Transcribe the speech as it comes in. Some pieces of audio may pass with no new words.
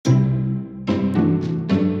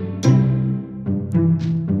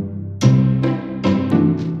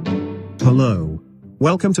Hello.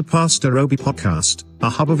 Welcome to Pastor Obi Podcast, a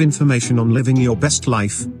hub of information on living your best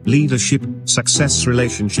life, leadership, success,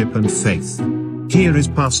 relationship, and faith. Here is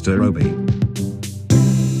Pastor Obi.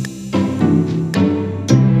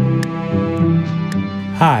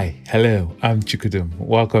 Hi, hello, I'm Chukudum.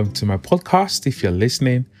 Welcome to my podcast if you're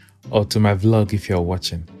listening, or to my vlog if you're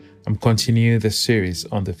watching. I'm continuing the series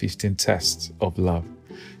on the 15 tests of love.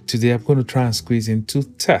 Today I'm going to try and squeeze in 2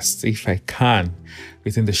 tests if I can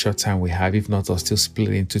within the short time we have. If not, I'll still split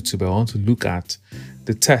it into 2, but I want to look at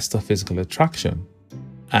the test of physical attraction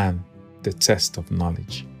and the test of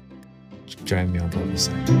knowledge. Join me on the other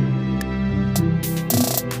side.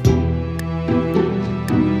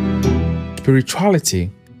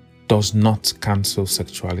 Spirituality does not cancel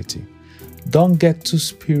sexuality. Don't get too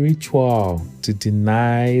spiritual to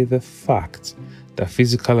deny the fact that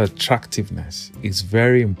physical attractiveness is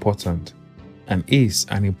very important and is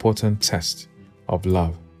an important test of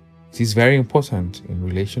love. It is very important in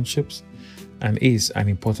relationships and is an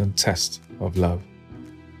important test of love.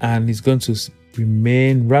 And it's going to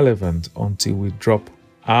remain relevant until we drop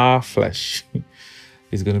our flesh.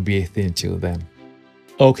 It's going to be a thing till then.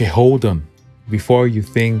 Okay, hold on. Before you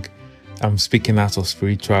think I'm speaking out of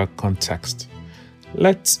spiritual context,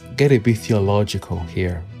 let's get a bit theological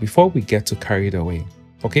here before we get too carried away,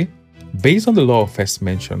 okay? Based on the law of first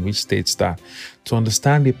mention, which states that to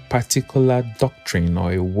understand a particular doctrine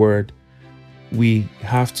or a word, we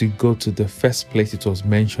have to go to the first place it was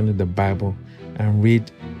mentioned in the Bible and read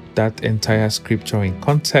that entire scripture in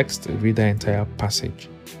context, read the entire passage.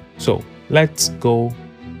 So let's go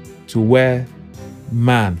to where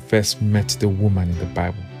man first met the woman in the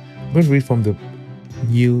Bible. I'm going to read from the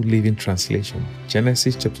New Living Translation,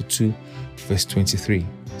 Genesis chapter 2, verse 23.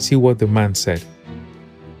 See what the man said.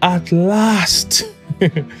 At last,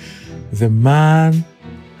 the man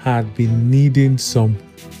had been needing some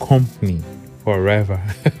company forever.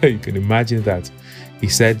 You can imagine that. He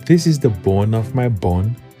said, "This is the bone of my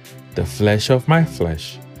bone, the flesh of my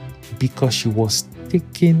flesh." Because she was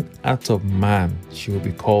taken out of man, she will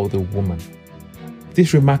be called a woman.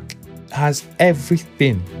 This remark has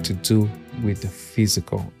everything to do with the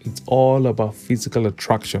physical. It's all about physical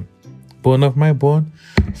attraction. Bone of my bone,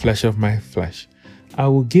 flesh of my flesh. I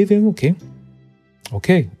will give him,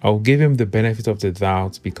 I will give him the benefit of the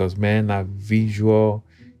doubt because men are visual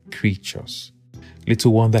creatures.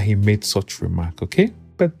 Little wonder he made such remark, okay?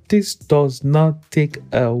 But this does not take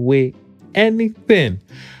away anything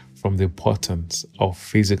from the importance of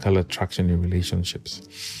physical attraction in relationships.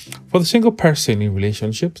 For the single person in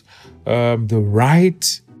relationships, the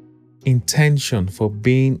right intention for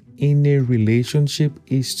being in a relationship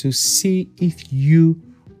is to see if you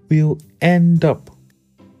will end up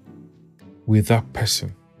with that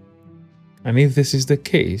person. And if this is the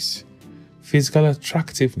case, physical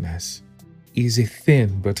attractiveness is a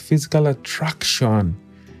thing, but physical attraction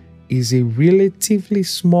is a relatively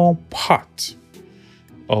small part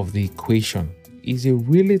of the equation, is a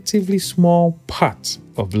relatively small part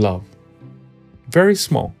of love. Very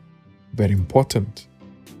small, but important.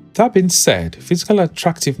 That being said, physical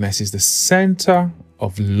attractiveness is the center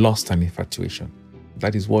of lust and infatuation.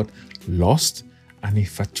 That is what lust and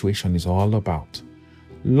infatuation is all about.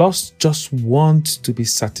 Lust just wants to be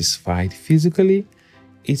satisfied physically.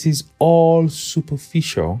 It is all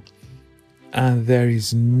superficial, and there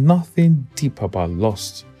is nothing deep about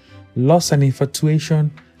lust. Lust and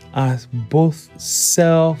infatuation are both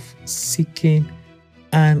self-seeking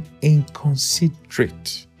and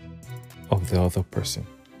inconsiderate of the other person.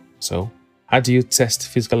 So, how do you test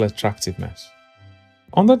physical attractiveness?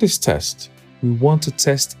 Under this test, we want to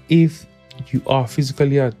test if you are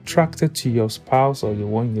physically attracted to your spouse or the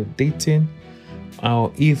one you're dating,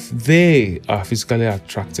 or if they are physically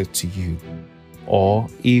attracted to you, or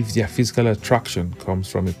if their physical attraction comes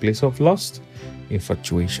from a place of lust,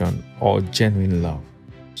 infatuation, or genuine love.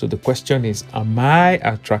 So the question is, am I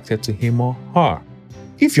attracted to him or her?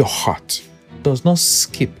 If your heart does not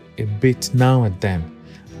skip a bit now and then,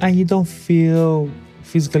 and you don't feel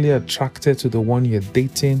physically attracted to the one you're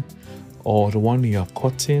dating, or the one you're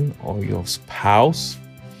courting, or your spouse,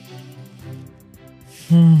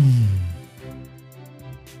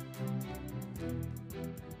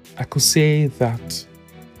 I could say that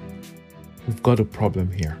we've got a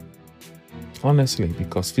problem here. Honestly,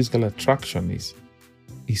 because physical attraction is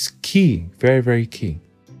key, very, very key.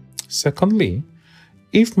 Secondly,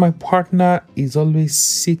 if my partner is always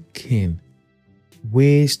seeking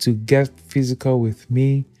ways to get physical with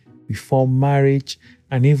me before marriage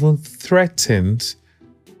and even threatens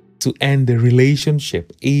to end the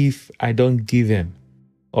relationship if I don't give in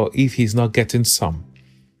or if he's not getting some,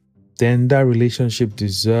 then that relationship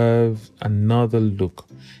deserves another look.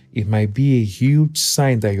 It might be a huge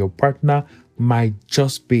sign that your partner might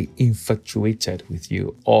just be infatuated with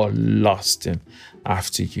you or lusting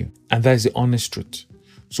after you. And that is the honest truth.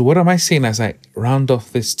 So what am I saying as I round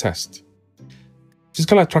off this test?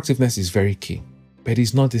 Physical attractiveness is very key, but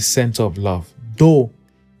it's not the center of love, though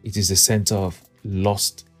it is the center of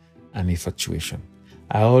lust and infatuation.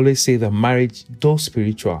 I always say that marriage, though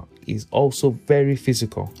spiritual, is also very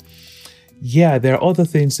physical. Yeah, there are other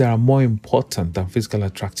things that are more important than physical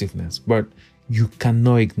attractiveness, but you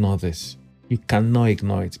cannot ignore this. You cannot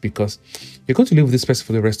ignore it, because you're going to live with this person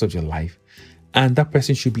for the rest of your life, and that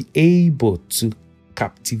person should be able to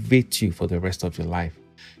captivate you for the rest of your life.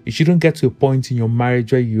 You shouldn't get to a point in your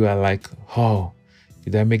marriage where you are like, oh,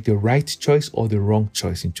 did I make the right choice or the wrong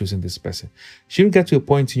choice in choosing this person? You shouldn't get to a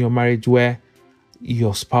point in your marriage where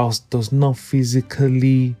your spouse does not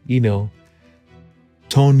physically,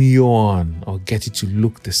 turn you on or get you to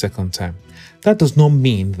look the second time. That does not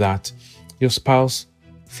mean that your spouse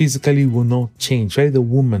physically will not change. Right? The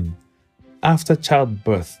woman, after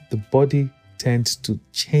childbirth, the body tends to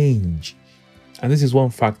change. And this is one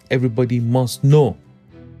fact everybody must know.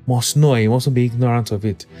 And you mustn't be ignorant of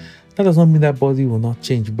it. That does not mean that body will not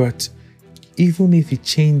change. But even if it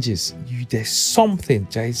changes, there's something,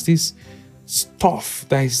 there is this stuff,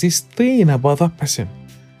 there is this thing about that person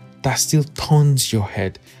that still turns your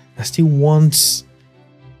head, that still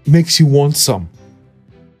makes you want some.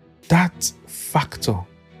 That factor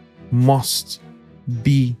must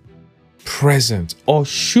be present, or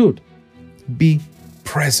should be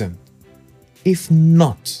present. If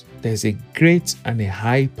not, there's a great and a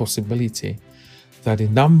high possibility that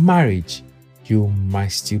in that marriage, you might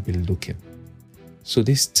still be looking. So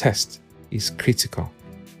this test is critical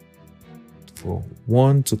for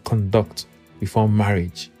one to conduct before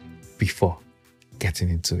marriage, before getting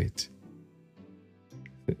into it.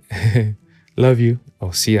 Love you.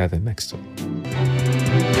 I'll see you at the next one.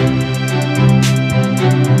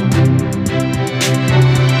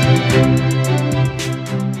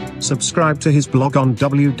 Subscribe to his blog on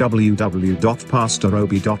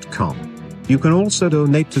www.pastorobi.com. You can also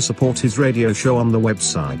donate to support his radio show on the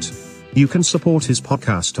website. You can support his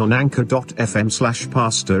podcast on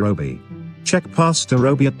anchor.fm/PastorObi. Check Pastor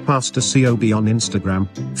Obi at Pastor COB on Instagram,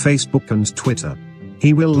 Facebook and Twitter.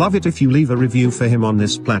 He will love it if you leave a review for him on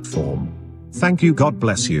this platform. Thank you. God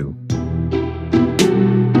bless you.